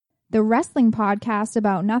The wrestling podcast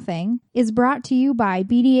about nothing is brought to you by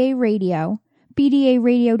BDA Radio. BDA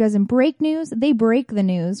Radio doesn't break news, they break the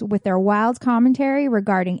news with their wild commentary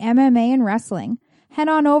regarding MMA and wrestling. Head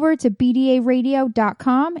on over to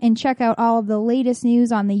bdaradio.com and check out all of the latest news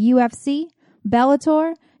on the UFC,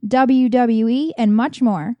 Bellator, WWE, and much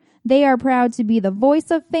more. They are proud to be the voice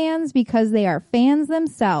of fans because they are fans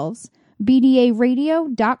themselves.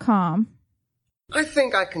 bdaradio.com. I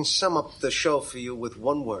think I can sum up the show for you with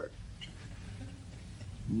one word.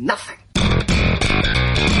 Nothing.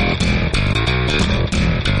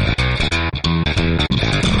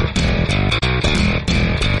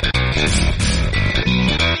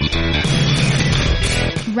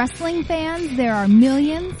 Wrestling fans, there are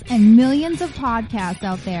millions and millions of podcasts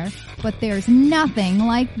out there, but there's nothing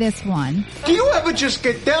like this one. Do you ever just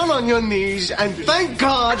get down on your knees and thank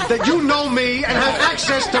God that you know me and have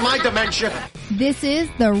access to my dementia? This is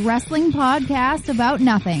the wrestling podcast about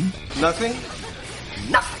nothing. Nothing?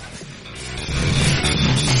 Nothing.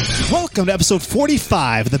 Welcome to episode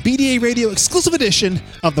 45 of the BDA Radio exclusive edition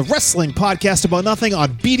of the wrestling podcast about nothing on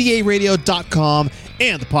bdaradio.com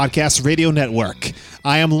and the Podcast Radio Network.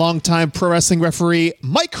 I am longtime pro wrestling referee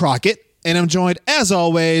Mike Crockett, and I'm joined, as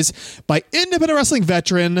always, by independent wrestling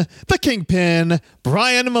veteran, the Kingpin,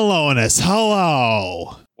 Brian Malonis.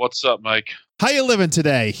 Hello. What's up, Mike? How you living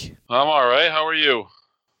today? I'm all right. How are you?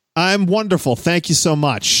 I'm wonderful. Thank you so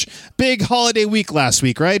much. Big holiday week last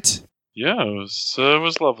week, right? Yeah, it was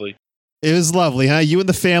lovely. It was lovely, huh? You and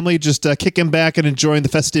the family just kicking back and enjoying the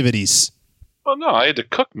festivities. Well, no, I had to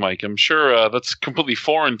cook, Mike. I'm sure that's completely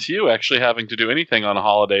foreign to you, actually having to do anything on a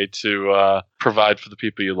holiday to provide for the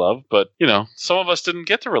people you love. But, you know, some of us didn't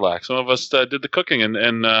get to relax. Some of us did the cooking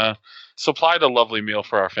and supplied a lovely meal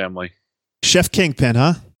for our family. Chef Kingpin,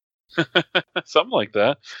 huh? Something like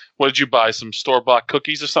that. What did you buy? Some store-bought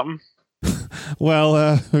cookies or something?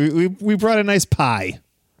 Well, we brought a nice pie.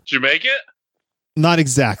 Did you make it? Not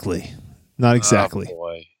exactly. Not exactly. Oh,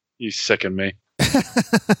 boy. You sicken me.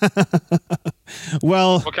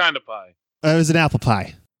 Well, what kind of pie? It was an apple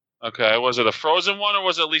pie. Okay, was it a frozen one, or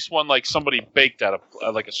was it at least one like somebody baked at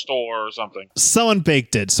like a store or something? Someone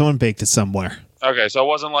baked it. Someone baked it somewhere. Okay, so it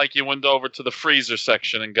wasn't like you went over to the freezer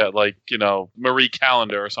section and got like, you know, Marie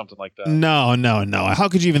Callender or something like that. No. How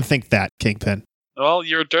could you even think that, Kingpin? Well,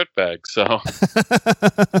 you're a dirtbag, so.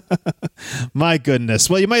 My goodness.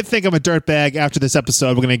 Well, you might think I'm a dirtbag after this episode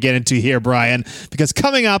we're going to get into here, Brian, because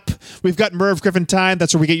coming up, we've got Merv Griffin time.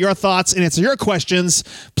 That's where we get your thoughts and answer your questions.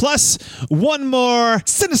 Plus, one more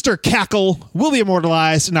sinister cackle will be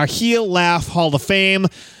immortalized in our Heel Laugh Hall of Fame.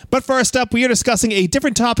 But first up, we are discussing a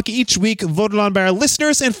different topic each week voted on by our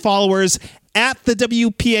listeners and followers at the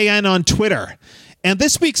WPAN on Twitter. And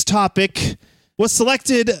this week's topic was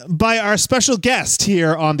selected by our special guest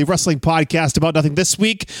here on the Wrestling Podcast About Nothing this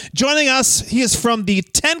week. Joining us, he is from the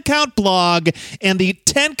 10 Count blog and the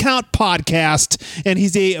 10 Count podcast, and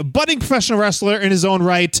he's a budding professional wrestler in his own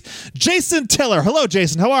right, Jason Tiller. Hello,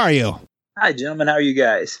 Jason. How are you? Hi, gentlemen. How are you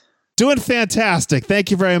guys? Doing fantastic. Thank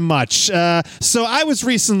you very much. So I was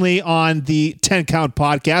recently on the 10 Count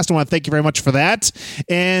podcast. I want to thank you very much for that.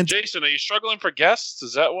 And Jason, are you struggling for guests?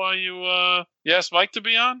 Is that why you asked Mike to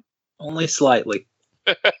be on? Only slightly.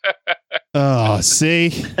 Oh,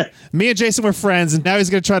 see? Me and Jason were friends, and now he's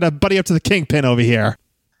going to try to buddy up to the Kingpin over here.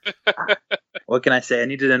 What can I say? I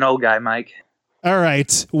needed an old guy, Mike. All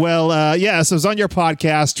right. Well, so I was on your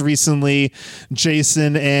podcast recently,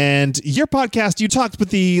 Jason, and your podcast, you talked with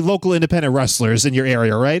the local independent wrestlers in your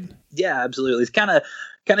area, right? Yeah, absolutely. It's kind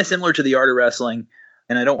of similar to the art of wrestling.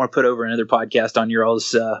 And I don't want to put over another podcast on your all's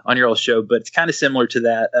show, but it's kind of similar to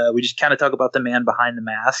that. We just kind of talk about the man behind the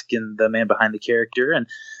mask and the man behind the character, and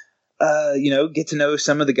get to know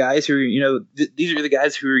some of the guys who these are the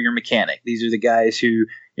guys who are your mechanic. These are the guys who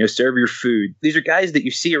serve your food. These are guys that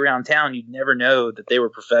you see around town. You'd never know that they were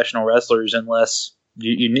professional wrestlers unless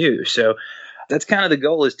you knew. So that's kind of the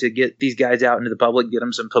goal, is to get these guys out into the public, get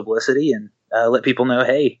them some publicity, and let people know,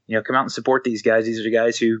 hey, come out and support these guys. These are the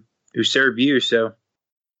guys who serve you. So.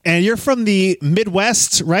 And you're from the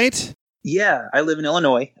Midwest, right? Yeah, I live in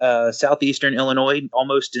Illinois, southeastern Illinois,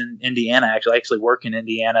 almost in Indiana. I actually work in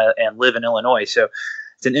Indiana and live in Illinois. So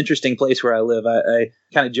it's an interesting place where I live. I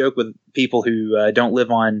kind of joke with people who don't live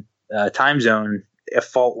on time zone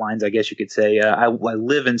fault lines, I guess you could say. I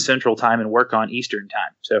live in Central Time and work on Eastern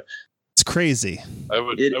Time. So it's crazy. I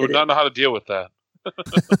would not know how to deal with that.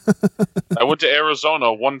 I went to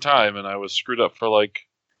Arizona one time and I was screwed up for like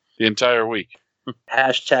the entire week.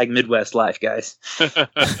 Hashtag Midwest life, guys.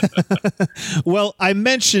 Well, I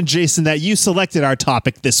mentioned, Jason, that you selected our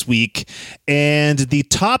topic this week, and the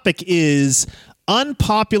topic is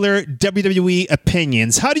unpopular WWE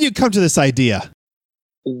opinions. How do you come to this idea?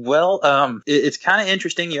 Well, it's kind of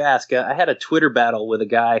interesting you ask. I had a Twitter battle with a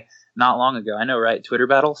guy not long ago. I know, right? Twitter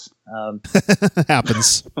battles.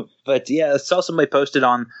 Happens. But yeah, I saw somebody posted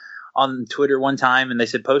on Twitter one time, and they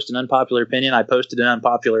said post an unpopular opinion. I posted an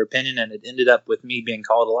unpopular opinion, and it ended up with me being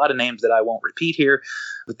called a lot of names that I won't repeat here.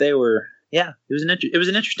 But they were, yeah, it was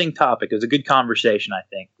an interesting topic. It was a good conversation, I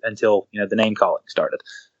think, until the name calling started.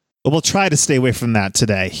 Well, we'll try to stay away from that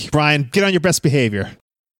today. Brian, get on your best behavior.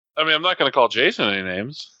 I mean, I'm not going to call Jason any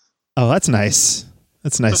names. Oh, that's nice.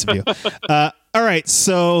 That's nice of you. All right,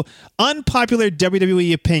 so unpopular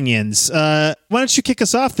WWE opinions. Why don't you kick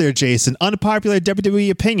us off there, Jason? Unpopular WWE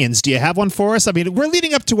opinions. Do you have one for us? I mean, we're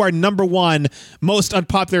leading up to our number one most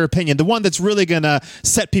unpopular opinion, the one that's really going to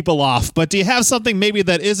set people off. But do you have something maybe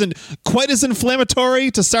that isn't quite as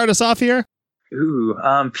inflammatory to start us off here? Ooh,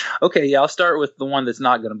 okay, yeah, I'll start with the one that's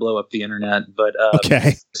not going to blow up the internet. But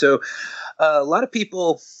okay. So a lot of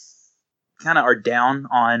people kind of are down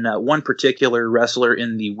on one particular wrestler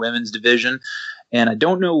in the women's division, and I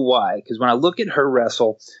don't know why, because when I look at her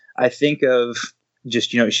wrestle, I think of just,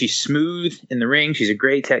 she's smooth in the ring, she's a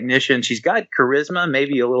great technician, she's got charisma,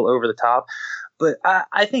 maybe a little over the top, but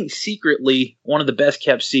I think secretly one of the best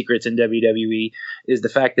kept secrets in WWE is the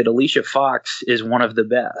fact that Alicia Fox is one of the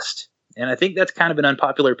best. And I think that's kind of an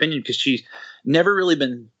unpopular opinion because she's never really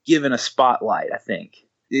been given a spotlight, I think.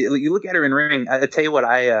 You look at her in ring, I tell you what,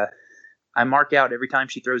 I mark out every time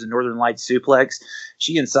she throws a Northern Lights suplex.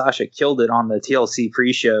 She and Sasha killed it on the TLC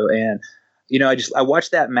pre-show. And, I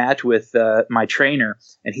watched that match with my trainer,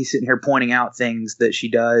 and he's sitting here pointing out things that she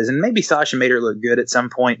does. And maybe Sasha made her look good at some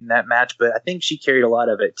point in that match, but I think she carried a lot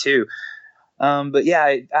of it too. But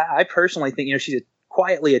yeah, I personally think, she's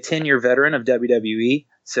quietly a 10-year veteran of WWE.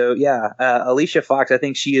 So yeah, Alicia Fox, I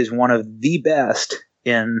think she is one of the best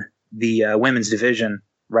in the women's division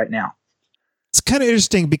right now. It's kind of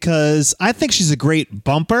interesting because I think she's a great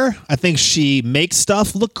bumper. I think she makes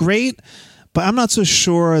stuff look great, but I'm not so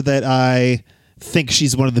sure that I think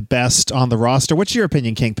she's one of the best on the roster. What's your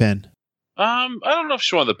opinion, Kingpin? I don't know if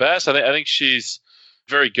she's one of the best. I think she's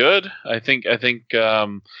very good. I think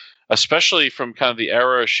especially from kind of the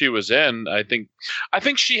era she was in, I think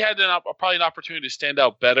she had probably an opportunity to stand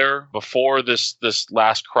out better before this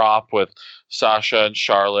last crop with Sasha and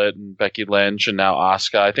Charlotte and Becky Lynch and now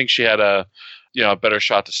Asuka. I think she had a better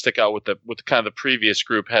shot to stick out with the kind of the previous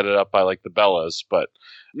group headed up by like the Bellas. But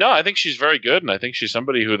no, I think she's very good, and I think she's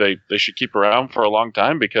somebody who they should keep around for a long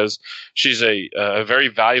time because she's a very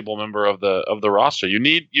valuable member of the roster. You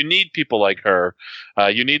need people like her.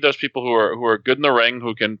 You need those people who are good in the ring,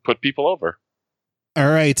 who can put people over. All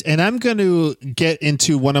right, and I'm going to get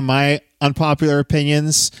into one of my unpopular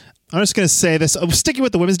opinions. I'm just going to say this. I'm sticking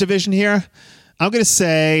with the women's division here. I'm going to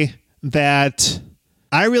say that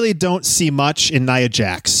I really don't see much in Nia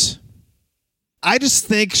Jax. I just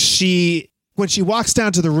think when she walks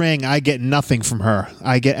down to the ring, I get nothing from her.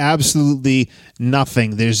 I get absolutely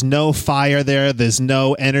nothing. There's no fire there. There's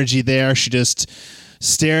no energy there. She just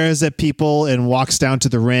stares at people and walks down to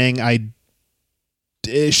the ring.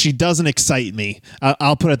 She doesn't excite me.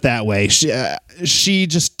 I'll put it that way. She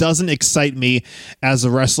just doesn't excite me as a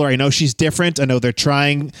wrestler. I know she's different. I know they're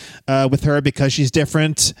trying with her because she's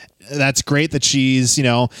different. That's great that she's,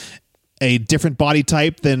 a different body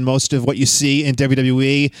type than most of what you see in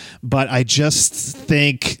WWE. But I just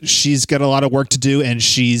think she's got a lot of work to do, and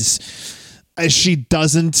she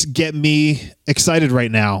doesn't get me excited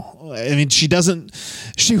right now. I mean, she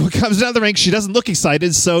comes down the ring, she doesn't look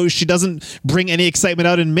excited, so she doesn't bring any excitement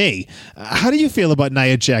out in me. How do you feel about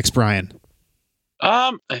Nia Jax, Brian?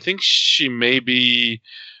 I think she may be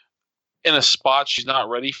in a spot she's not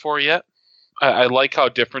ready for yet. I like how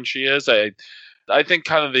different she is. I think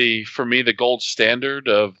kind of for me, the gold standard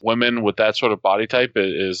of women with that sort of body type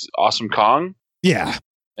is Awesome Kong. Yeah.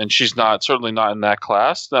 And she's certainly not in that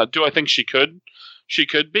class. Now, do I think she could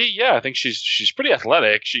be? Yeah, I think she's pretty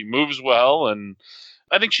athletic. She moves well, and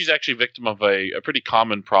I think she's actually victim of a pretty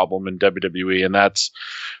common problem in WWE, and that's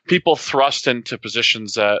people thrust into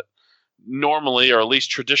positions that normally, or at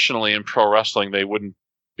least traditionally in pro wrestling, they wouldn't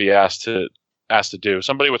be asked to do.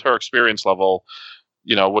 Somebody with her experience level,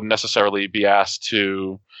 wouldn't necessarily be asked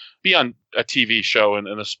to be on a TV show in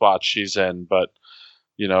a spot she's in, but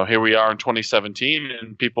here we are in 2017,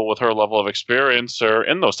 and people with her level of experience are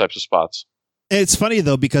in those types of spots. It's funny,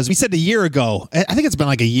 though, because we said a year ago, I think it's been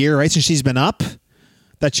like a year, right, since she's been up,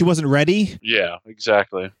 that she wasn't ready. Yeah,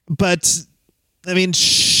 exactly. But I mean,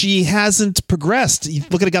 she hasn't progressed. You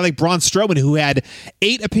look at a guy like Braun Strowman, who had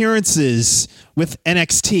 8 appearances with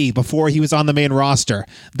NXT before he was on the main roster.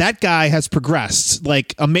 That guy has progressed,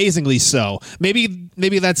 like, amazingly so. Maybe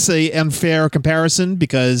that's a unfair comparison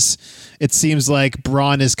because it seems like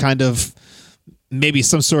Braun is kind of maybe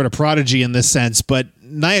some sort of prodigy in this sense, but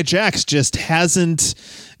Nia Jax just hasn't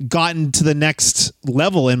gotten to the next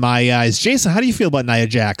level in my eyes. Jason, how do you feel about Nia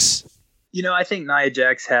Jax? I think Nia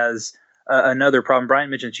Jax has another problem. Brian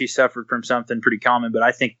mentioned she suffered from something pretty common, but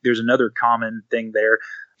I think there's another common thing there.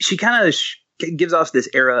 She kind of gives off this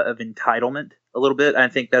era of entitlement a little bit. I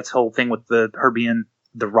think that's the whole thing with her being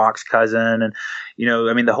The Rock's cousin, and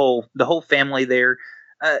the whole family there.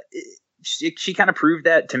 She kind of proved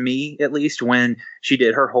that to me, at least, when she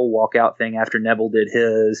did her whole walkout thing after Neville did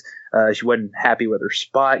his. She wasn't happy with her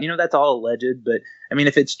spot. That's all alleged, but I mean,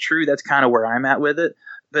 if it's true, that's kind of where I'm at with it.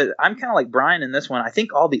 But I'm kind of like Brian in this one. I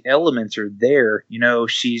think all the elements are there.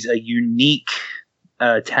 She's a unique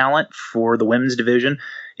talent for the women's division.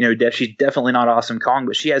 She's definitely not Awesome Kong,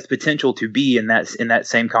 but she has potential to be in that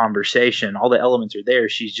same conversation. All the elements are there.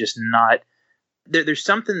 She's just not. There's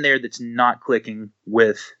something there that's not clicking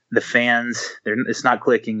with the fans. It's not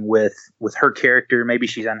clicking with her character. Maybe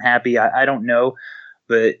she's unhappy. I don't know.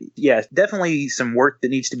 But yeah, definitely some work that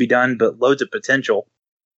needs to be done, but loads of potential.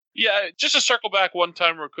 Yeah, just to circle back one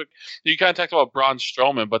time real quick, you kind of talked about Braun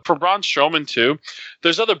Strowman, but for Braun Strowman too,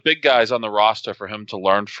 there's other big guys on the roster for him to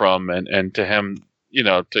learn from and to him,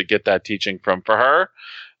 to get that teaching from. For her,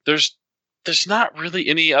 there's not really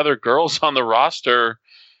any other girls on the roster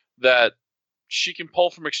that she can pull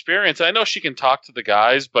from experience. I know she can talk to the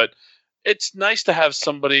guys, but it's nice to have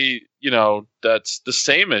somebody, that's the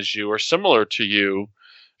same as you or similar to you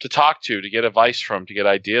to talk to get advice from, to get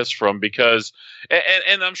ideas from, because,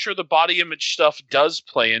 and I'm sure the body image stuff does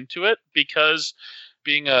play into it, because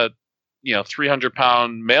being a,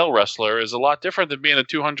 300-pound male wrestler is a lot different than being a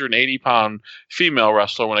 280-pound female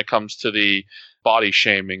wrestler when it comes to the body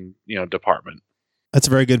shaming, department. That's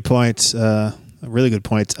a very good point. A really good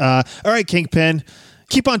point. All right, Kingpin,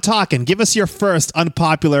 keep on talking. Give us your first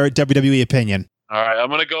unpopular WWE opinion. All right, I'm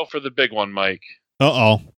going to go for the big one, Mike.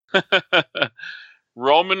 Uh-oh.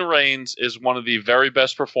 Roman Reigns is one of the very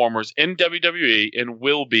best performers in WWE and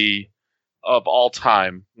will be of all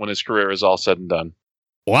time when his career is all said and done.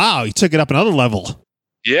 Wow, you took it up another level.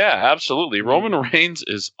 Yeah, absolutely. Roman Reigns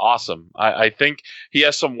is awesome. I think he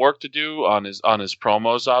has some work to do on his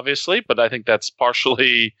promos, obviously, but I think that's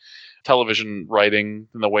partially television writing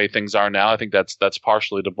and the way things are now. I think that's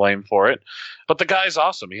partially to blame for it. But the guy's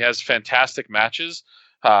awesome. He has fantastic matches.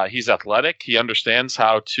 He's athletic. He understands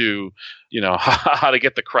how to, how to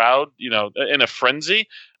get the crowd, in a frenzy.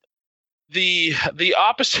 The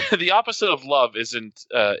opposite of love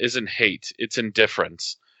isn't hate. It's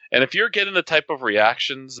indifference. And if you're getting the type of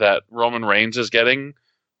reactions that Roman Reigns is getting,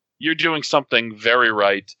 you're doing something very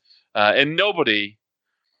right. And nobody,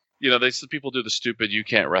 people do the stupid "you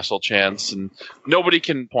can't wrestle" chants, and nobody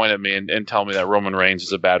can point at me and tell me that Roman Reigns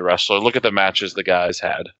is a bad wrestler. Look at the matches the guys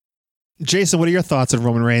had. Jason, what are your thoughts on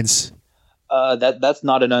Roman Reigns? That's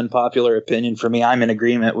not an unpopular opinion for me. I'm in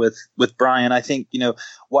agreement with Brian. I think,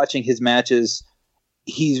 watching his matches,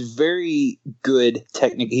 he's very good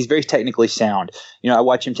he's very technically sound. I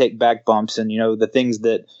watch him take back bumps and, the things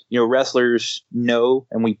that, wrestlers know,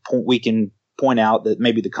 and we can point out that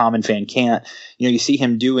maybe the common fan can't. You see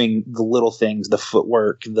him doing the little things, the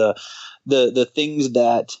footwork, the things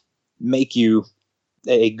that make you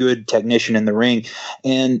a good technician in the ring.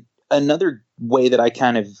 And another way that I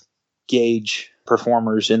kind of gauge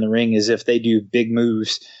performers in the ring is if they do big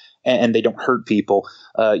moves and they don't hurt people.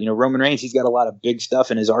 Roman Reigns, he's got a lot of big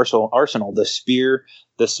stuff in his arsenal. The spear,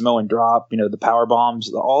 the Samoan drop, the power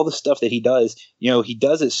bombs, all the stuff that he does. He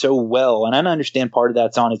does it so well, and I understand part of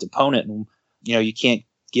that's on his opponent, and you can't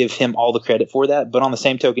give him all the credit for that. But on the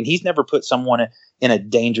same token, he's never put someone in a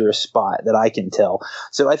dangerous spot that I can tell.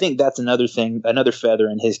 So I think that's another thing, another feather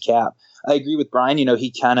in his cap. I agree with Brian.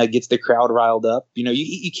 He kind of gets the crowd riled up.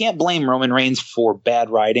 You can't blame Roman Reigns for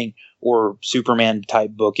bad writing or Superman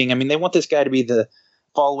type booking. I mean, they want this guy to be the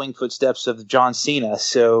following footsteps of John Cena.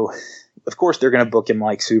 So of course they're going to book him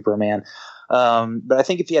like Superman. But I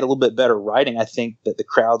think if he had a little bit better writing, I think that the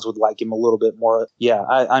crowds would like him a little bit more. Yeah,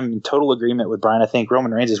 I'm in total agreement with Brian. I think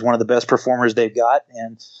Roman Reigns is one of the best performers they've got,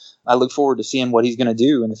 and I look forward to seeing what he's going to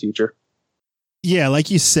do in the future. Yeah, like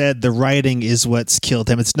you said, the writing is what's killed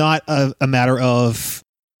him. It's not a matter of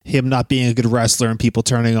him not being a good wrestler and people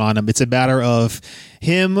turning on him. It's a matter of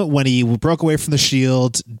him when he broke away from the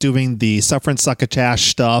Shield, doing the suffer and succotash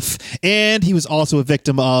stuff, and he was also a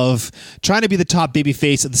victim of trying to be the top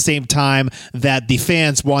babyface at the same time that the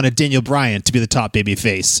fans wanted Daniel Bryan to be the top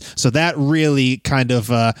babyface. So that really kind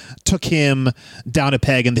of took him down a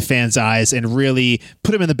peg in the fans' eyes and really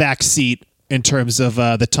put him in the back seat in terms of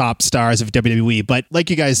the top stars of WWE. But like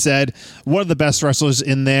you guys said, one of the best wrestlers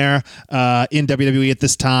in there in WWE at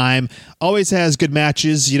this time. Always has good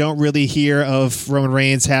matches. You don't really hear of Roman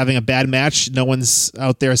Reigns having a bad match. No one's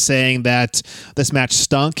out there saying that this match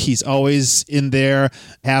stunk. He's always in there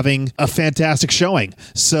having a fantastic showing.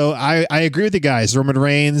 So I agree with you guys. Roman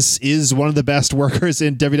Reigns is one of the best workers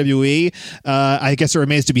in WWE. I guess it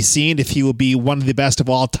remains to be seen if he will be one of the best of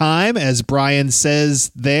all time, as Brian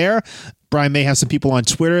says there. Brian may have some people on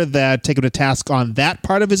Twitter that take him to task on that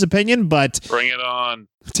part of his opinion, but bring it on.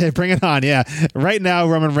 Bring it on, yeah. Right now,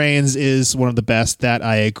 Roman Reigns is one of the best that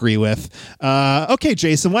I agree with. Okay,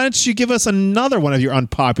 Jason, why don't you give us another one of your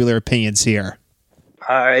unpopular opinions here?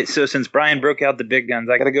 All right, so since Brian broke out the big guns,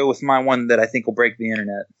 I got to go with my one that I think will break the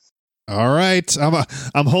internet. All right,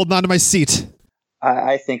 I'm holding on to my seat.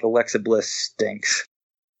 I think Alexa Bliss stinks.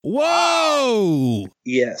 Whoa!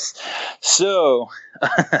 Yes. So,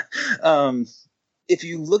 if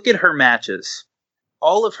you look at her matches,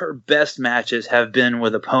 all of her best matches have been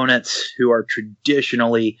with opponents who are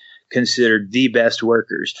traditionally considered the best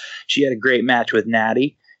workers. She had a great match with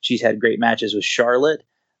Natty. She's had great matches with Charlotte.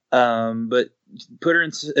 But put her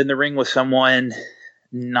in the ring with someone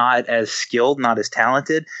not as skilled, not as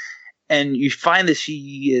talented, and you find that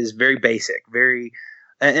she is very basic,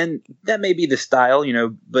 and that may be the style,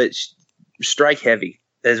 but strike heavy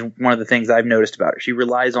is one of the things I've noticed about her. She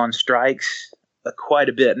relies on strikes quite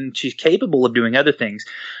a bit, and she's capable of doing other things.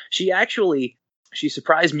 She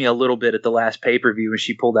surprised me a little bit at the last pay-per-view when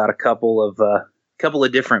she pulled out a couple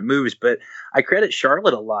of different moves, but I credit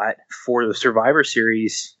Charlotte a lot for the Survivor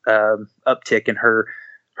Series uptick in her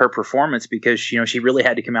performance, because she really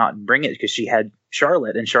had to come out and bring it because she had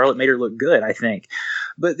Charlotte, and Charlotte made her look good, I think.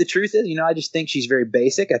 But the truth is, I just think she's very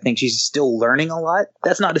basic. I think she's still learning a lot.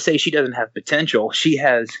 That's not to say she doesn't have potential. She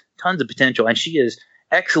has tons of potential, and she is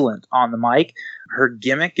excellent on the mic. Her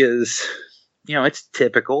gimmick is, it's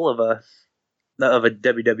typical of a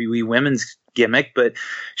WWE women's gimmick, but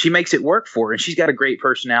she makes it work for her, and she's got a great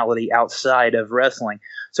personality outside of wrestling.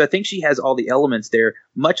 So I think she has all the elements there,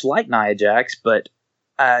 much like Nia Jax, but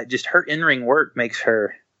just her in-ring work makes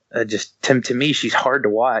her to me, she's hard to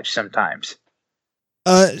watch sometimes.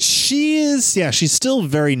 She's still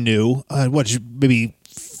very new. Maybe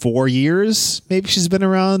 4 years? Maybe she's been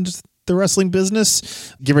around the wrestling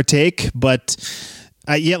business, give or take. But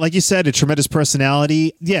like you said, a tremendous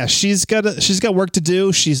personality. Yeah, she's got work to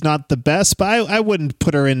do. She's not the best, but I wouldn't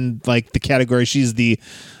put her in like the category. She's the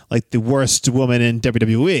worst woman in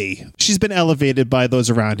WWE. She's been elevated by those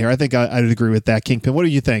around here. I think I would agree with that. Kingpin, what do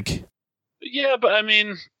you think? Yeah, but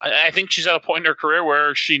I think she's at a point in her career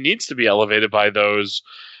where she needs to be elevated by those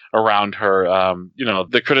around her.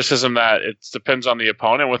 The criticism that it depends on the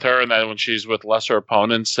opponent with her, and that when she's with lesser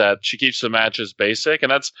opponents that she keeps the matches basic,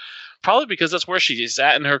 and that's probably because that's where she's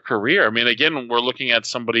at in her career. Again, we're looking at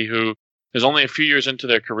somebody who is only a few years into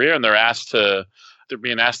their career, and they're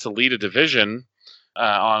being asked to lead a division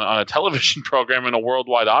on a television program in a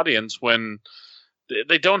worldwide audience when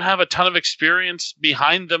they don't have a ton of experience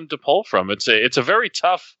behind them to pull from. It's a very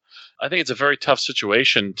tough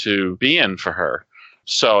situation to be in for her.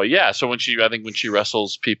 So yeah, when she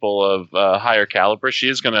wrestles people of higher caliber, she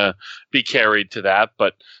is going to be carried to that,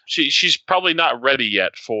 but she's probably not ready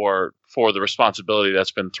yet for the responsibility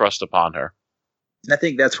that's been thrust upon her. I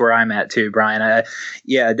think that's where I'm at too, Brian.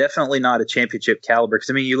 Definitely not a championship caliber.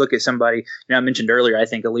 Because you look at somebody. I mentioned earlier. I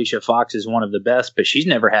think Alicia Fox is one of the best, but she's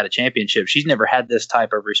never had a championship. She's never had this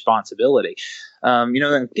type of responsibility.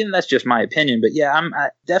 Again, that's just my opinion. But yeah, I'm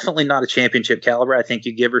definitely not a championship caliber. I think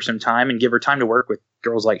you give her some time and give her time to work with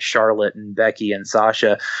girls like Charlotte and Becky and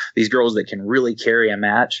Sasha. These girls that can really carry a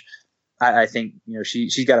match. I think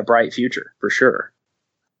she's got a bright future for sure.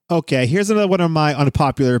 Okay, here's another one of my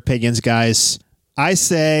unpopular opinions, guys. I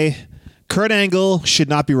say Kurt Angle should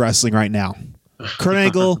not be wrestling right now. Kurt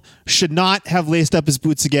Angle should not have laced up his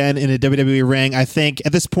boots again in a WWE ring. I think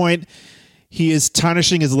at this point, he is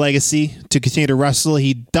tarnishing his legacy to continue to wrestle.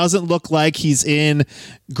 He doesn't look like he's in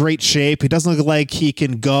great shape. He doesn't look like he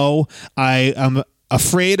can go. I am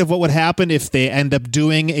afraid of what would happen if they end up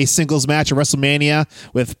doing a singles match at WrestleMania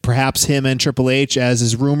with perhaps him and Triple H, as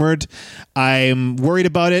is rumored. I'm worried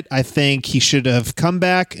about it. I think he should have come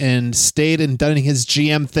back and stayed and done his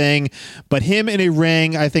GM thing. But him in a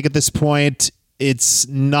ring, I think at this point, it's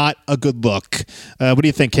not a good look. What do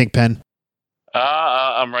you think, Kingpin?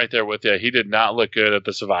 I'm right there with you. He did not look good at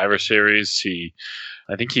the Survivor Series.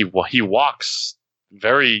 I think he walks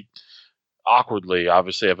very awkwardly,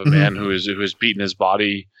 obviously, of a man who has beaten his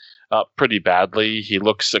body up pretty badly. He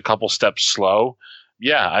looks a couple steps slow.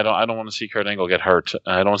 Yeah, I don't want to see Kurt Angle get hurt.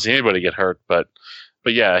 I don't want to see anybody get hurt, but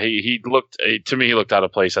yeah, he looked, to me, he looked out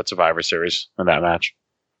of place at Survivor Series in that match.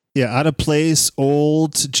 Yeah, out of place,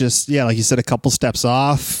 old, just, like you said, a couple steps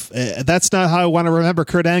off. That's not how I want to remember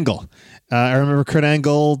Kurt Angle. I remember Kurt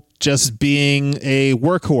Angle just being a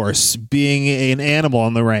workhorse, being an animal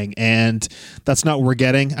in the ring, and that's not what we're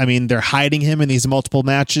getting. I mean, they're hiding him in these multiple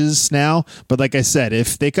matches now, but like I said,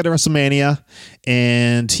 if they cut to WrestleMania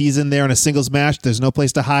and he's in there in a singles match, there's no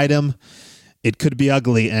place to hide him. It could be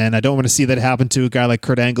ugly, and I don't want to see that happen to a guy like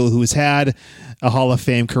Kurt Angle, who's had a Hall of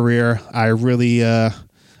Fame career. I really, I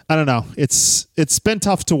don't know. It's been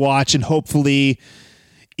tough to watch, and hopefully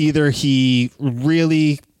either he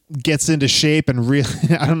really gets into shape and really,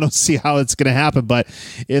 I don't know, see how it's going to happen, but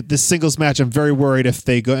this singles match, I'm very worried if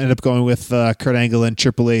they end up going with Kurt Angle and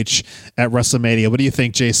Triple H at WrestleMania. What do you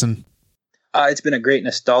think, Jason? It's been a great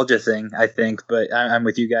nostalgia thing, I think, but I'm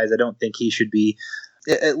with you guys. I don't think he should be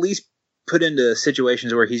at least put into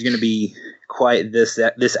situations where he's going to be quite this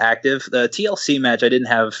active. The TLC match I didn't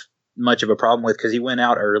have much of a problem with because he went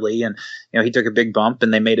out early and he took a big bump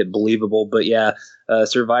and they made it believable. But yeah,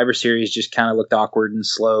 Survivor Series just kind of looked awkward and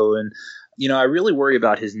slow. And I really worry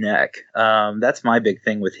about his neck. That's my big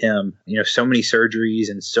thing with him. So many surgeries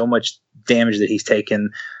and so much damage that he's taken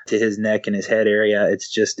to his neck and his head area.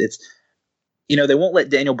 It's they won't let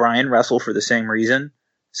Daniel Bryan wrestle for the same reason.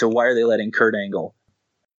 So why are they letting Kurt Angle?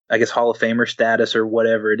 I guess Hall of Famer status or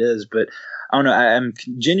whatever it is, but I don't know. I'm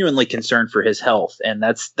genuinely concerned for his health, and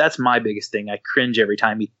that's my biggest thing. I cringe every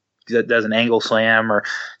time he does an angle slam or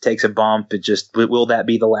takes a bump. Will that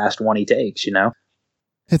be the last one he takes?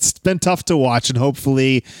 It's been tough to watch, and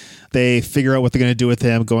hopefully they figure out what they're going to do with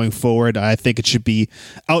him going forward. I think it should be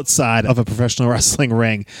outside of a professional wrestling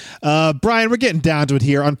ring. Brian, we're getting down to it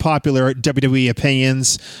here. Unpopular WWE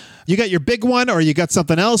opinions. You got your big one, or you got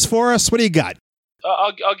something else for us? What do you got?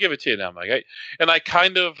 I'll give it to you now, Mike. I've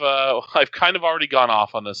kind of already gone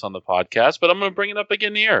off on this on the podcast, but I'm going to bring it up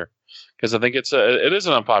again here because I think it is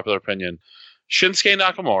an unpopular opinion. Shinsuke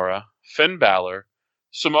Nakamura, Finn Balor,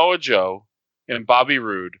 Samoa Joe, and Bobby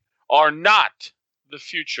Roode are not the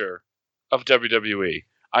future of WWE.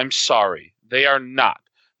 I'm sorry, they are not.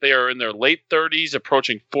 They are in their late 30s,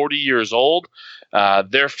 approaching 40 years old.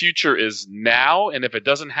 Their future is now, and if it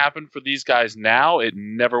doesn't happen for these guys now, it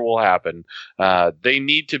never will happen. They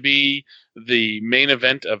need to be the main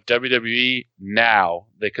event of WWE now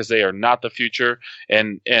because they are not the future.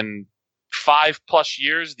 And in 5+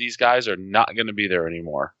 years, these guys are not going to be there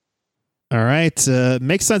anymore. All right.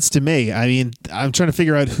 Makes sense to me. I mean, I'm trying to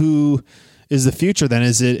figure out who is the future then.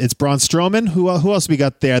 It's Braun Strowman? Who else we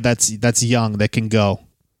got there that's young that can go?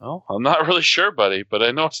 Well, I'm not really sure, buddy, but I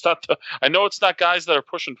know it's not guys that are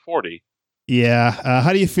pushing 40. Yeah.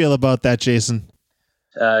 How do you feel about that, Jason?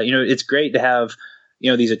 It's great to have,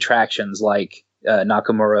 these attractions like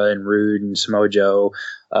Nakamura and Roode and Samoa Joe,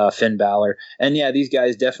 Finn Balor. And yeah, these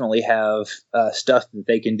guys definitely have stuff that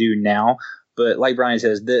they can do now. But like Brian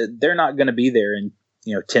says, they're not going to be there in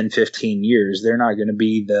 10, 15 years. They're not going to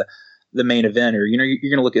be the main eventer. You're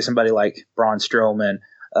going to look at somebody like Braun Strowman.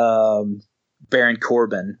 Baron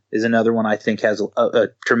Corbin is another one I think has a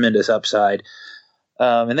tremendous upside.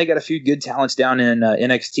 And they got a few good talents down in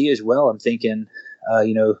NXT as well. I'm thinking,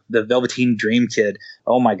 the Velveteen Dream Kid.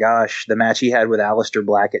 Oh my gosh, the match he had with Aleister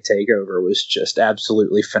Black at TakeOver was just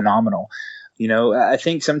absolutely phenomenal. I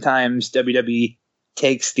think sometimes WWE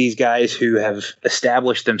takes these guys who have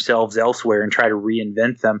established themselves elsewhere and try to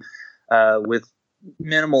reinvent them with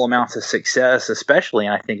minimal amounts of success, especially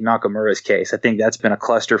in, I think, Nakamura's case. I think that's been a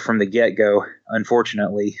cluster from the get-go,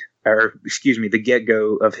 unfortunately, the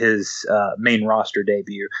get-go of his main roster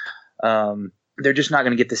debut. They're just not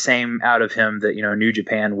going to get the same out of him that, New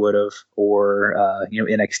Japan would have, or,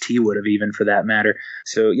 NXT would have, even, for that matter.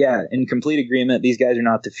 So, yeah, in complete agreement, these guys are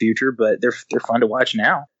not the future, but they're fun to watch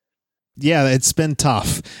now. Yeah, it's been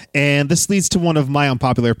tough. And this leads to one of my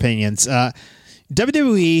unpopular opinions.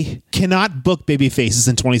 WWE cannot book baby faces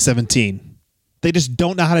in 2017. They just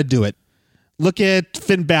don't know how to do it. Look at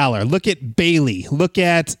Finn Balor. Look at Bayley. Look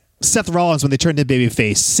at Seth Rollins when they turned into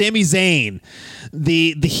babyface. Sami Zayn.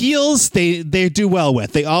 The heels they do well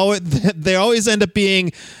with. They always end up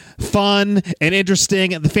being fun and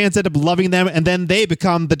interesting, and the fans end up loving them, and then they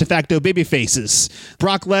become the de facto baby faces.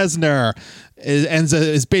 Brock Lesnar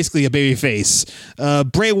is basically a baby face.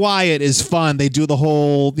 Bray Wyatt is fun. They do the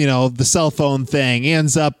whole, the cell phone thing. He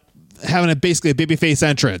ends up having basically a babyface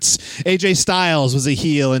entrance. AJ Styles was a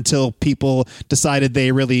heel until people decided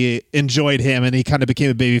they really enjoyed him, and he kind of became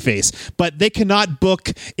a babyface. But they cannot book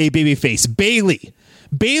a babyface.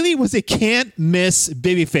 Bayley was a can't-miss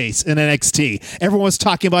babyface in NXT. Everyone was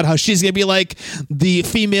talking about how she's going to be like the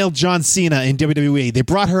female John Cena in WWE. They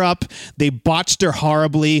brought her up. They botched her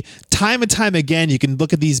horribly. Time and time again, you can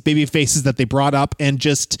look at these baby faces that they brought up and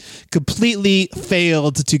just completely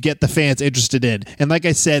failed to get the fans interested in. And like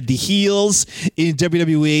I said, the heels in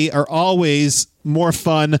WWE are always more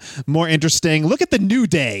fun, more interesting. Look at the New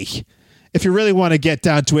Day. If you really want to get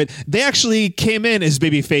down to it, they actually came in as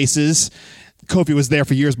baby faces. Kofi was there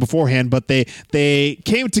for years beforehand, but they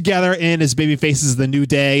came together in as baby faces the New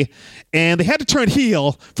Day, and they had to turn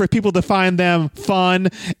heel for people to find them fun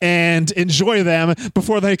and enjoy them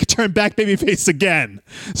before they could turn back babyface again.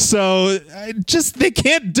 So they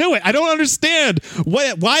can't do it. I don't understand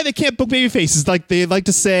why they can't book baby faces. Like, they like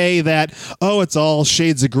to say that, oh, it's all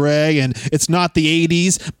shades of gray and it's not the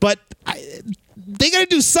 80s, but they got to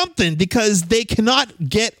do something, because they cannot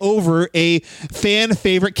get over a fan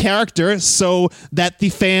favorite character so that the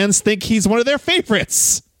fans think he's one of their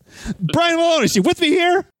favorites. Brian Malone, is you with me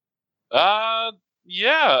here?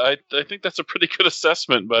 Yeah, I think that's a pretty good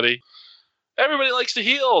assessment, buddy. Everybody likes the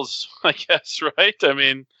heels, I guess, right? I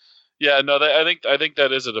mean, yeah, no, I think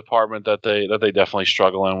that is a department that they definitely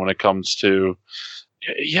struggle in when it comes to.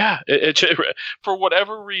 Yeah, it for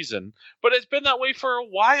whatever reason, but it's been that way for a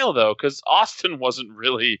while though, because Austin wasn't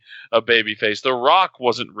really a babyface. The Rock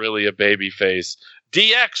wasn't really a babyface.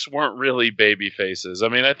 DX weren't really babyfaces. I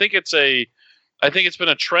mean, I think it's been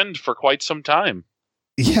a trend for quite some time.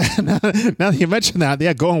 Yeah, now that you mention that,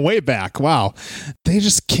 yeah, going way back. Wow, they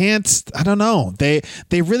just can't. I don't know. They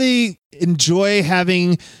really enjoy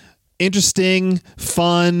having interesting,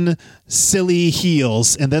 fun, silly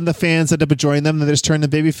heels, and then the fans end up enjoying them, and they just turn them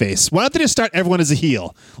babyface. Why don't they just start everyone as a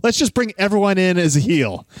heel? Let's just bring everyone in as a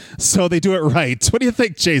heel, so they do it right. What do you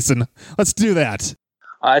think, Jason? Let's do that.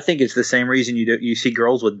 I think it's the same reason you see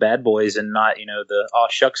girls with bad boys and not the aw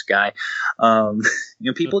shucks guy.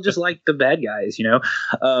 People just like the bad guys.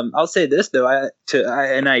 I'll say this though,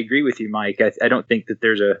 and I agree with you, Mike. I don't think that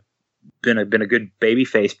there's been a good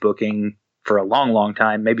babyface booking for a long, long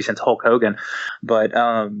time, maybe since Hulk Hogan. But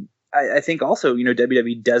I think also,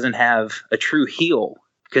 WWE doesn't have a true heel,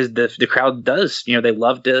 because the crowd does, they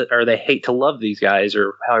love to, or they hate to love these guys,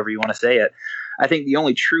 or however you want to say it. I think the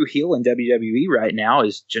only true heel in WWE right now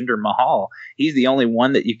is Jinder Mahal. He's the only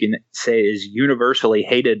one that you can say is universally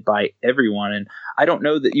hated by everyone. And I don't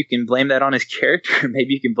know that you can blame that on his character.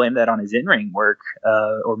 Maybe you can blame that on his in-ring work,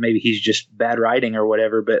 or maybe he's just bad writing or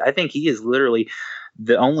whatever. But I think he is literally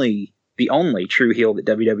the only true heel that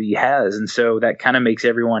WWE has. And so that kind of makes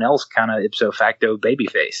everyone else kind of ipso facto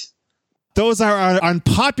babyface. Those are our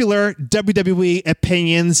unpopular WWE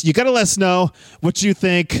opinions. You got to let us know what you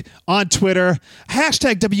think on Twitter.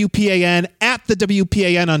 Hashtag WPAN, at the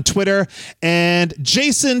WPAN on Twitter. And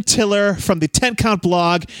Jason Tiller from the 10 Count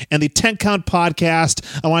blog and the 10 Count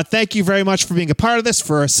podcast. I want to thank you very much for being a part of this,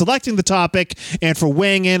 for selecting the topic, and for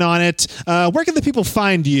weighing in on it. Where can the people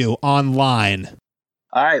find you online?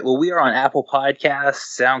 All right. Well, we are on Apple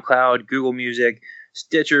Podcasts, SoundCloud, Google Music,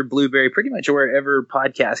 Stitcher, Blueberry, pretty much wherever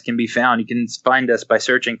podcasts can be found. You can find us by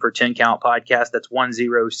searching for 10 Count Podcast. That's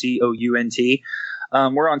 10COUNT.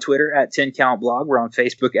 We're on Twitter at 10 Count Blog. We're on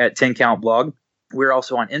Facebook at 10 Count Blog. We're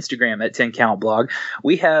also on Instagram at 10 Count Blog.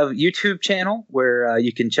 We have a YouTube channel where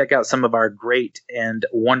you can check out some of our great and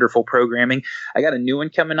wonderful programming. I got a new one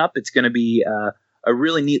coming up. It's going to be a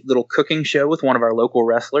really neat little cooking show with one of our local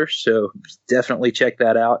wrestlers. So definitely check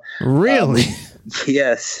that out. Really?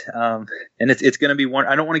 Yes. And it's going to be one.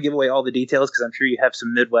 I don't want to give away all the details, because I'm sure you have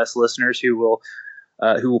some Midwest listeners who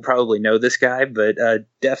will probably know this guy, but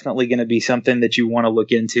definitely going to be something that you want to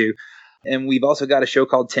look into. And we've also got a show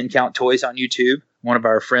called 10 Count Toys on YouTube. One of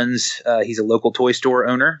our friends, he's a local toy store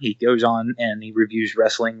owner. He goes on and he reviews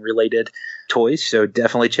wrestling related toys. So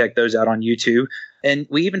definitely check those out on YouTube. And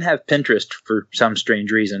we even have Pinterest for some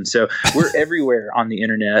strange reason. So we're everywhere on the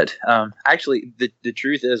internet. Actually, the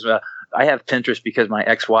truth is I have Pinterest because my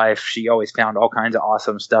ex-wife, she always found all kinds of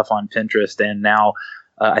awesome stuff on Pinterest. And now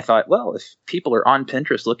I thought, well, if people are on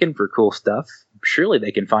Pinterest looking for cool stuff, surely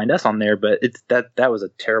they can find us on there. But that was a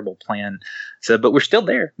terrible plan. So, but we're still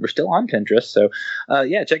there. We're still on Pinterest. So,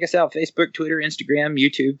 yeah, check us out: Facebook, Twitter, Instagram,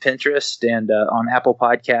 YouTube, Pinterest, and on Apple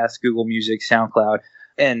Podcasts, Google Music, SoundCloud.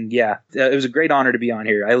 And yeah, it was a great honor to be on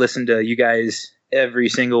here. I listen to you guys every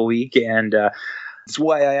single week, and that's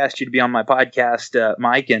why I asked you to be on my podcast,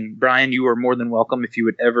 Mike. And Brian, you are more than welcome. If you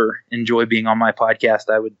would ever enjoy being on my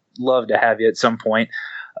podcast, I would love to have you at some point.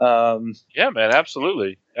 Yeah, man,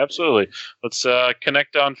 absolutely. Let's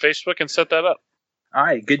connect on Facebook and set that up. All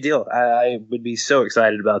right, good deal. I would be so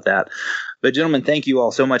excited about that. But gentlemen, thank you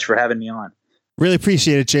all so much for having me on. Really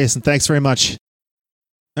appreciate it, Jason. Thanks very much.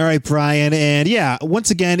 All right, Brian. And yeah, once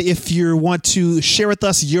again, if you want to share with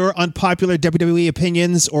us your unpopular WWE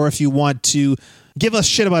opinions, or if you want to give us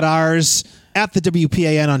shit about ours, at the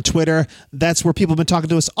WPAN on Twitter. That's where people have been talking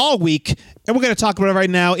to us all week. And we're going to talk about it right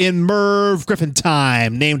now in Merv Griffin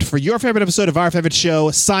time, named for your favorite episode of our favorite show,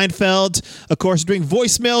 Seinfeld. Of course, doing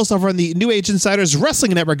voicemails over on the New Age Insiders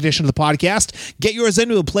Wrestling Network edition of the podcast. Get yours in.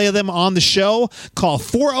 We'll play them on the show. Call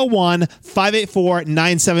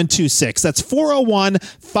 401-584-9726. That's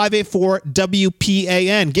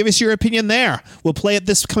 401-584-WPAN. Give us your opinion there. We'll play it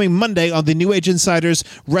this coming Monday on the New Age Insiders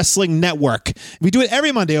Wrestling Network. We do it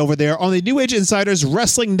every Monday over there on the New Age Insiders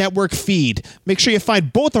Wrestling Network feed. Make sure you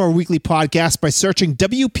find both of our weekly podcasts by searching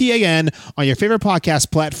WPAN on your favorite podcast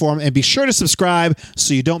platform, and be sure to subscribe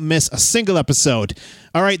so you don't miss a single episode.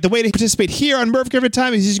 All right, the way to participate here on Merv Griffin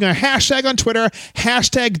Time is using our hashtag on Twitter,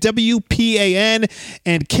 hashtag WPAN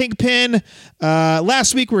and Kingpin.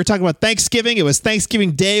 Last week we were talking about Thanksgiving. It was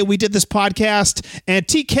Thanksgiving Day. We did this podcast, and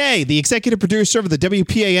TK, the executive producer of the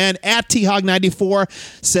WPAN at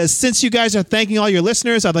THOG94, says, since you guys are thanking all your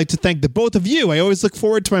listeners, I'd like to thank the both of you. I always look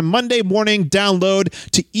forward to my Monday morning download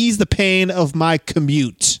to ease the pain of my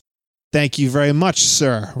commute. Thank you very much,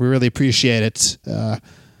 sir. We really appreciate it.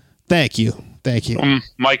 Thank you. Thank you.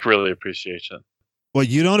 Mike really appreciates it. Well,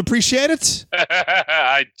 you don't appreciate it?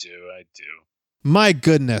 I do. My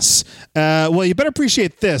goodness. Well, you better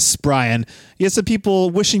appreciate this, Brian. You had some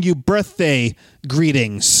people wishing you birthday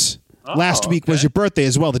greetings. Last week was your birthday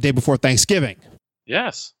as well, the day before Thanksgiving.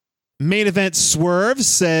 Yes. Main Event Swerve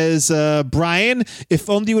says, Brian, if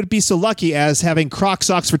only you would be so lucky as having Croc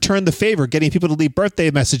Socks return the favor, getting people to leave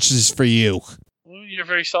birthday messages for you. Well, you're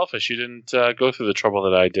very selfish. You didn't go through the trouble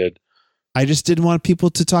that I did. I just didn't want people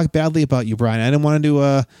to talk badly about you, Brian. I didn't want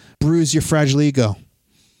to bruise your fragile ego.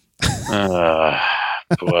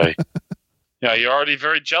 Boy. Yeah, you're already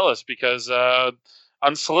very jealous because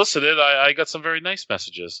unsolicited, I got some very nice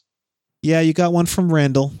messages. Yeah, you got one from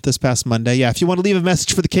Randall this past Monday. Yeah, if you want to leave a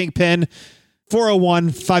message for the Kingpin,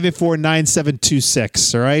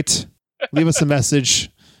 401-584-9726, all right? Leave us a message.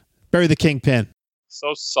 Bury the Kingpin.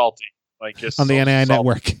 So salty. Like on the NAI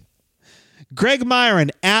Network. Greg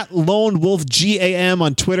Myron at Lone Wolf GAM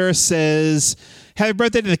on Twitter says, happy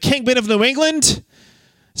birthday to the Kingpin of New England.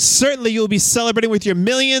 Certainly you'll be celebrating with your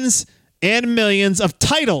millions and millions of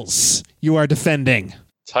titles you are defending.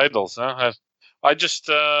 Titles, huh? I just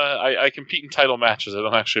I compete in title matches. I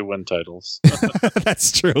don't actually win titles.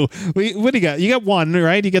 That's true. What do you got? You got one,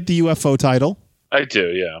 right? You got the UFO title. I do,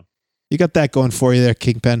 yeah. You got that going for you there,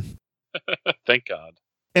 Kingpin. Thank God.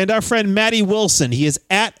 And our friend Matty Wilson, he is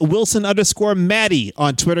at Wilson_Matty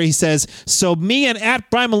on Twitter. He says, so me and at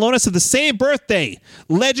Brian Malonis have the same birthday.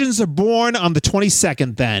 Legends are born on the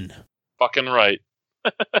 22nd then. Fucking right.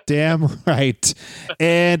 Damn right.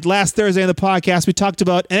 And last Thursday on the podcast, we talked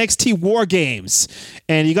about NXT War Games.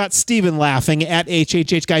 And you got Steven laughing at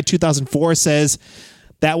HHH Guy 2004 says,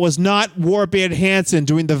 that was not Warbeard Hansen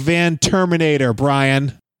doing the Van Terminator,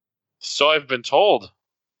 Brian. So I've been told.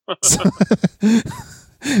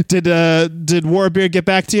 Did Warbeard get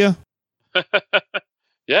back to you?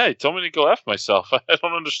 Yeah, he told me to go F myself. I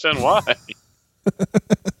don't understand why.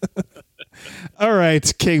 All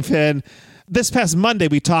right, Kingpin. This past Monday,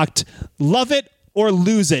 we talked Love It or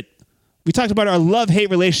Lose It. We talked about our love-hate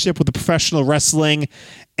relationship with the professional wrestling.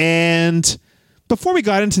 And before we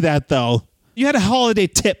got into that, though, you had a holiday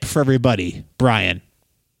tip for everybody, Brian.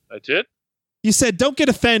 I did? You said, don't get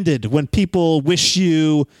offended when people wish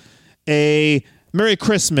you a Merry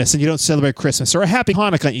Christmas and you don't celebrate Christmas, or a Happy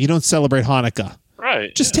Hanukkah and you don't celebrate Hanukkah.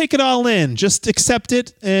 Right. Just take it all in. Just accept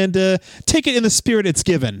it and take it in the spirit it's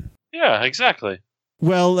given. Yeah, exactly.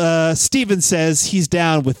 Well, Steven says he's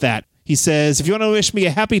down with that. He says, if you want to wish me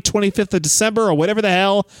a happy 25th of December or whatever the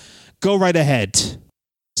hell, go right ahead.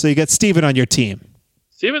 So you got Steven on your team.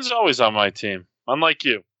 Steven's always on my team, unlike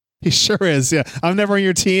you. He sure is, yeah. I'm never on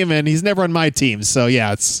your team, and he's never on my team. So,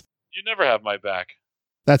 yeah, it's... You never have my back.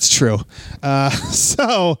 That's true.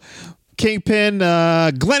 So, Kingpin,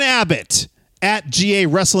 Glenn Abbott at GA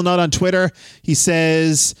WrestleNut on Twitter. He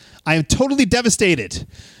says, I am totally devastated.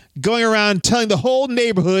 Going around telling the whole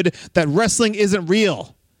neighborhood that wrestling isn't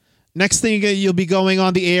real. Next thing you'll be going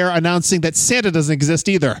on the air announcing that Santa doesn't exist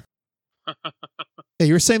either. Yeah,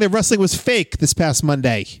 you were saying that wrestling was fake this past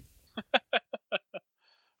Monday.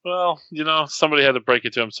 Well, somebody had to break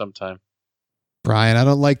it to him sometime. Brian, I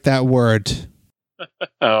don't like that word.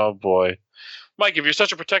 Oh, boy. Mike, if you're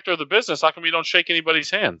such a protector of the business, how come you don't shake anybody's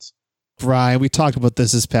hands? Brian, we talked about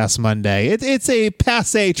this past Monday. It's a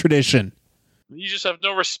passé tradition. You just have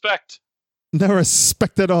no respect. No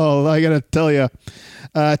respect at all, I gotta tell you.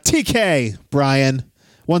 TK, Brian,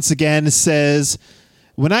 once again says,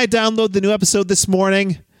 when I download the new episode this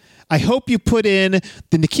morning, I hope you put in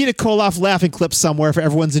the Nikita Koloff laughing clip somewhere for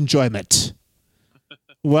everyone's enjoyment.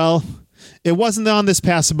 Well, it wasn't on this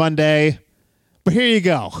past Monday, but here you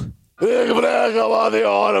go.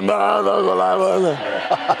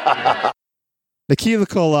 Nikita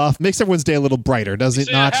Koloff makes everyone's day a little brighter, does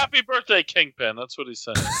it not? Happy birthday, Kingpin. That's what he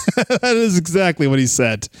said. That is exactly what he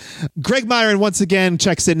said. Greg Myron once again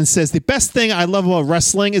checks in and says, the best thing I love about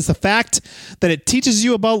wrestling is the fact that it teaches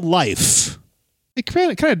you about life. It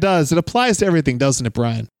kind of does. It applies to everything, doesn't it,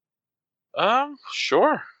 Brian?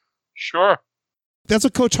 Sure. That's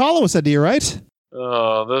what Coach Hollow said to you, right?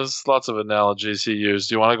 Oh, there's lots of analogies he used.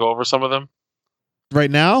 Do you want to go over some of them?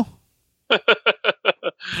 Right now?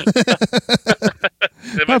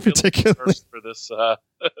 Not particularly for this podcast.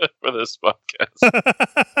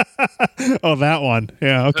 Oh, that one.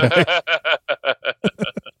 Yeah, okay.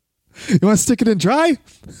 You want to stick it in dry?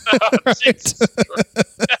 Right.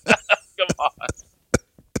 Come on.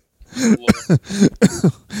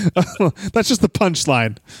 That's just the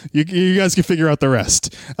punchline. You guys can figure out the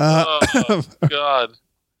rest. Oh, God.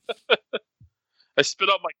 I spit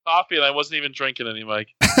out my coffee and I wasn't even drinking any, Mike.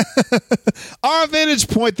 Our Vantage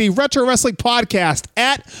Point, the Retro Wrestling Podcast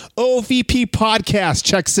at OVP Podcast,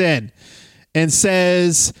 checks in and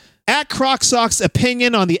says, at Crocsock's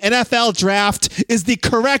opinion on the NFL draft is the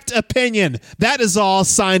correct opinion. That is all.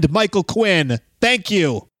 Signed, Michael Quinn. Thank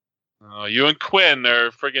you. Oh, you and Quinn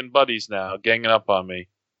are friggin' buddies now, ganging up on me.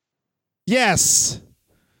 Yes.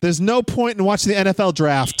 There's no point in watching the NFL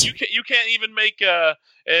draft. You can't even make an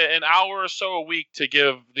hour or so a week to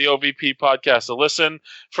give the OVP podcast a listen.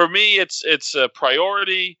 For me, it's a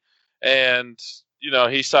priority, and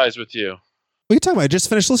he sides with you. What are you talking about? I just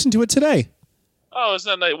finished listening to it today. Oh,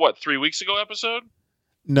 isn't that 3 weeks ago episode?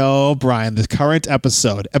 No, Brian, the current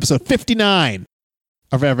episode 59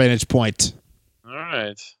 of Our Vantage Point. All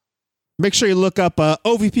right. Make sure you look up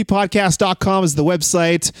ovppodcast.com is the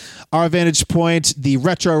website. Our Vantage Point, the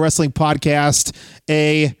Retro Wrestling Podcast,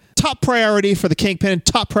 a top priority for the Kingpin,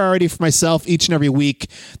 top priority for myself each and every week.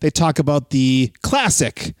 They talk about the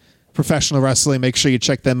classic professional wrestling. Make sure you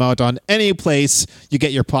check them out on any place you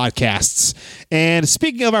get your podcasts. And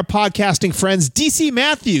speaking of our podcasting friends, DC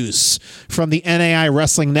Matthews from the NAI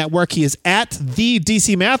Wrestling Network. He is at the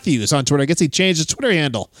DC Matthews on Twitter. I guess he changed his Twitter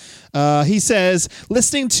handle. He says,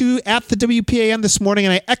 listening to at the WPAM this morning,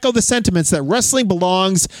 and I echo the sentiments that wrestling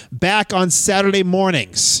belongs back on Saturday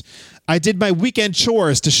mornings. I did my weekend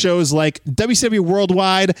chores to shows like WCW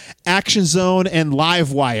Worldwide, Action Zone, and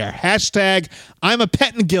Livewire. Hashtag, I'm a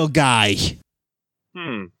Pettingill guy.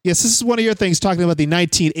 Yes, this is one of your things, talking about the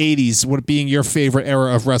 1980s, what being your favorite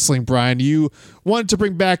era of wrestling, Brian. You wanted to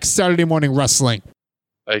bring back Saturday morning wrestling.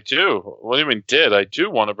 I do. What do you mean did? I do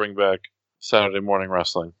want to bring back Saturday morning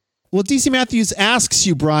wrestling. Well, DC Matthews asks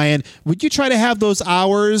you, Brian, would you try to have those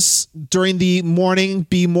hours during the morning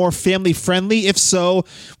be more family friendly? If so,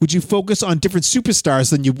 would you focus on different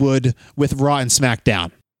superstars than you would with Raw and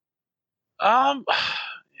SmackDown?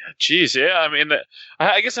 Geez, yeah. I mean,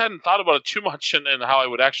 I guess I hadn't thought about it too much and how I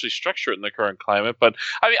would actually structure it in the current climate. But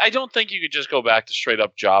I mean, I don't think you could just go back to straight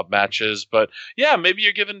up job matches. But yeah, maybe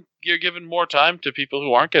you're given more time to people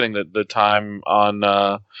who aren't getting the time on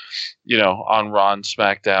on Raw and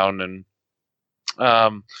SmackDown. And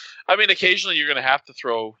I mean, occasionally you're going to have to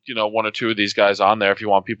throw one or two of these guys on there if you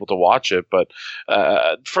want people to watch it. But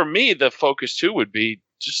for me, the focus too would be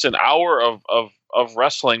just an hour of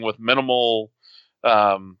wrestling with minimal.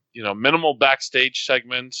 Minimal backstage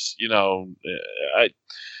segments. I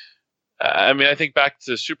mean, I think back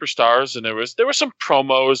to Superstars, and there were some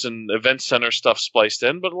promos and event center stuff spliced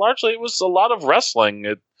in, but largely it was a lot of wrestling.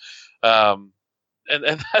 And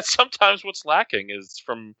that's sometimes what's lacking is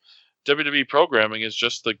from WWE programming is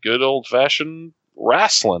just the good old fashioned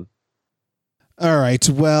wrestling. All right.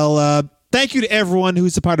 Well, thank you to everyone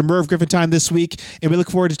who's a part of Merv Griffin Time this week, and we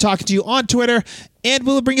look forward to talking to you on Twitter, and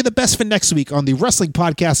we'll bring you the best for next week on the Wrestling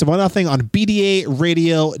Podcast About Nothing on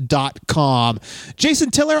BDARadio.com.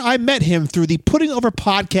 Jason Tiller, I met him through the Putting Over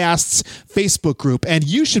Podcasts Facebook group, and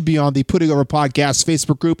you should be on the Putting Over Podcasts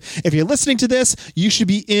Facebook group. If you're listening to this, you should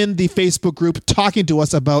be in the Facebook group talking to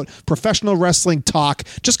us about professional wrestling talk.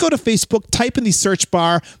 Just go to Facebook, type in the search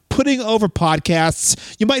bar, putting over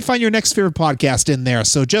podcasts, you might find your next favorite podcast in there.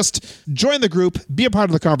 So just join the group, be a part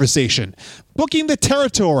of the conversation. Booking the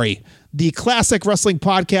Territory, the classic wrestling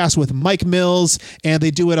podcast with Mike Mills, and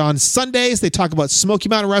they do it on Sundays. They talk about Smoky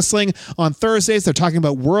Mountain Wrestling. On Thursdays, they're talking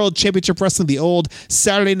about World Championship Wrestling, the old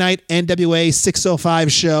Saturday night NWA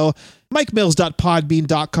 605 show.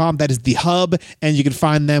 MikeMills.podbean.com. That is the hub, and you can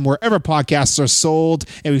find them wherever podcasts are sold.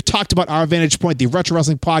 And we've talked about our Vantage Point, the Retro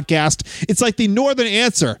Wrestling Podcast. It's like the northern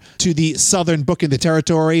answer to the southern Booking the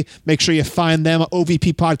Territory. Make sure you find them at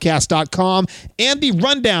ovppodcast.com. And the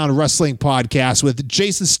Rundown Wrestling Podcast with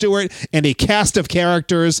Jason Stewart and a cast of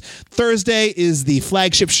characters. Thursday is the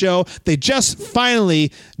flagship show. They just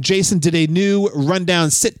finally, Jason did a new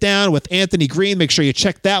Rundown sit-down with Anthony Green. Make sure you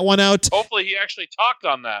check that one out. Hopefully he actually talked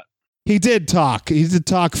on that. He did talk. He did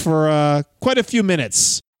talk for quite a few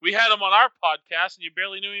minutes. We had him on our podcast, and you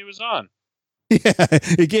barely knew he was on. Yeah,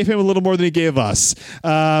 it gave him a little more than he gave us.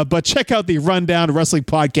 But check out the Rundown Wrestling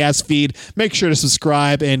Podcast feed. Make sure to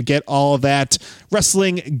subscribe and get all of that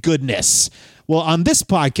wrestling goodness. Well, on this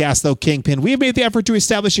podcast, though, Kingpin, we have made the effort to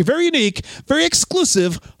establish a very unique, very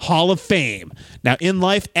exclusive Hall of Fame. Now, in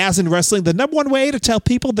life, as in wrestling, the number one way to tell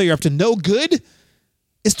people that you're up to no good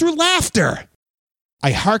is through laughter.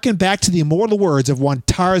 I hearken back to the immortal words of one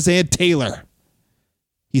Tarzan Taylor.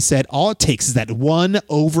 He said, all it takes is that one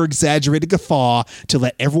over-exaggerated guffaw to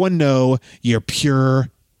let everyone know you're pure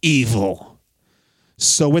evil.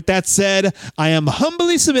 So with that said, I am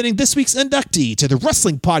humbly submitting this week's inductee to the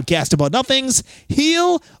Wrestling Podcast About Nothing's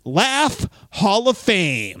Heel Laugh Hall of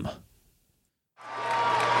Fame.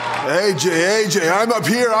 AJ, I'm up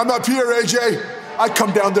here, AJ. I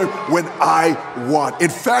come down there when I want. In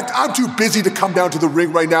fact, I'm too busy to come down to the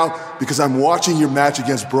ring right now because I'm watching your match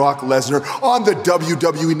against Brock Lesnar on the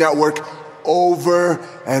WWE Network over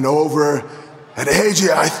and over. And AJ,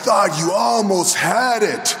 I thought you almost had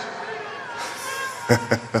it.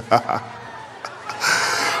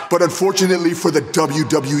 But unfortunately for the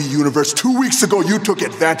WWE Universe, 2 weeks ago, you took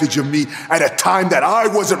advantage of me at a time that I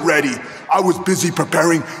wasn't ready. I was busy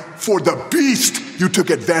preparing for the Beast. You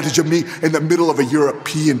took advantage of me in the middle of a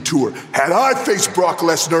European tour. Had I faced Brock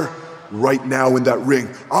Lesnar right now in that ring,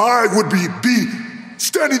 I would be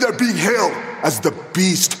standing there being hailed as the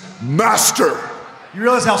Beast Master. You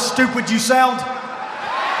realize how stupid you sound?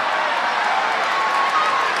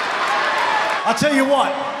 I'll tell you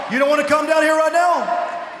what, you don't want to come down here right now?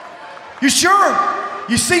 You sure?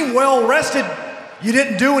 You seem well rested. You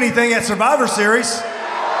didn't do anything at Survivor Series.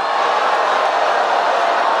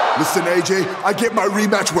 Listen, AJ, I get my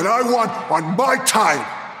rematch when I want, on my time.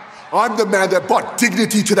 I'm the man that brought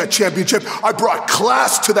dignity to that championship. I brought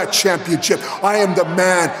class to that championship. I am the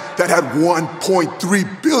man that had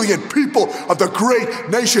 1.3 billion people of the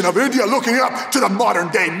great nation of India looking up to the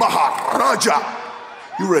modern-day Maharaja.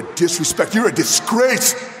 You're a disrespect. You're a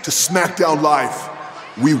disgrace to SmackDown Live.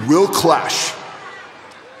 We will clash,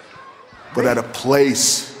 but at a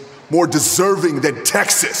place more deserving than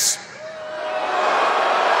Texas.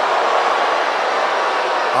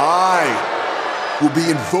 I will be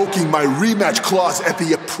invoking my rematch clause at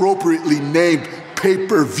the appropriately named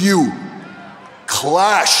pay-per-view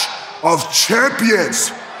Clash of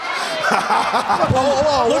Champions.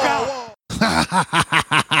 Look out!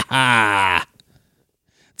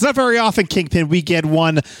 It's not very often, Kingpin, we get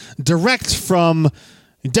one direct from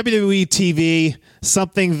WWE TV,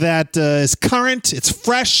 something that is current, it's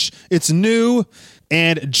fresh, it's new,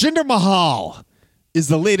 and Jinder Mahal is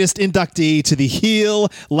the latest inductee to the Heel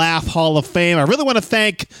Laugh Hall of Fame. I really want to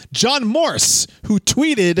thank John Morse, who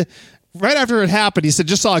tweeted right after it happened. He said,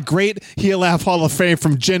 just saw a great Heel Laugh Hall of Fame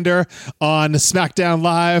from Jinder on SmackDown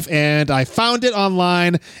Live, and I found it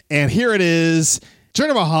online, and here it is.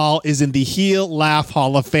 Jinder Mahal is in the Heel Laugh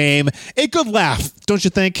Hall of Fame. A good laugh, don't you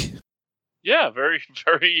think? Yeah, very,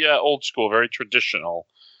 very old school, very traditional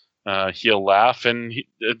heel laugh. And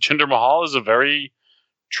Jinder Mahal is a very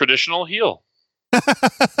traditional heel.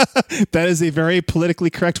 That is a very politically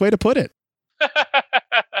correct way to put it.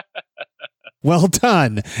 Well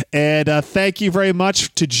done. And thank you very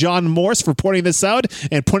much to John Morse for pointing this out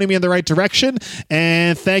and pointing me in the right direction.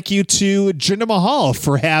 And thank you to Jinder Mahal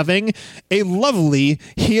for having a lovely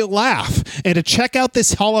heel laugh. And to check out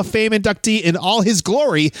this Hall of Fame inductee in all his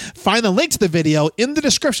glory, find the link to the video in the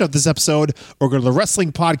description of this episode or go to the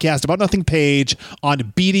Wrestling Podcast About Nothing page on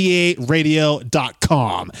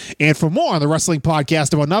BDARadio.com. And for more on the Wrestling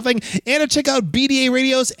Podcast About Nothing and to check out BDA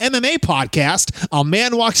Radio's MMA podcast, a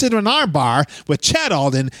man walks into an arm bar with Chad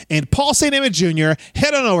Alden and Paul St. Amant Jr.,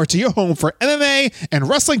 head on over to your home for MMA and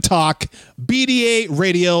wrestling talk,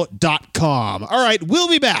 BDARadio.com. All right, we'll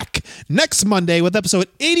be back next Monday with episode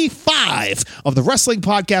 85 of the Wrestling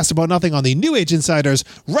Podcast About Nothing on the New Age Insiders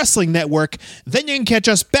Wrestling Network. Then you can catch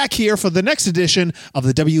us back here for the next edition of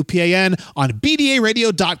the WPAN on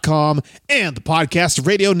BDARadio.com and the Podcast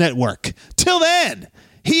Radio Network. Till then,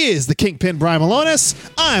 he is the Kingpin Brian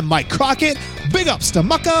Malonis. I'm Mike Crockett. Big ups to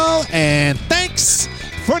Mucko, and thanks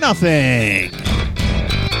for nothing.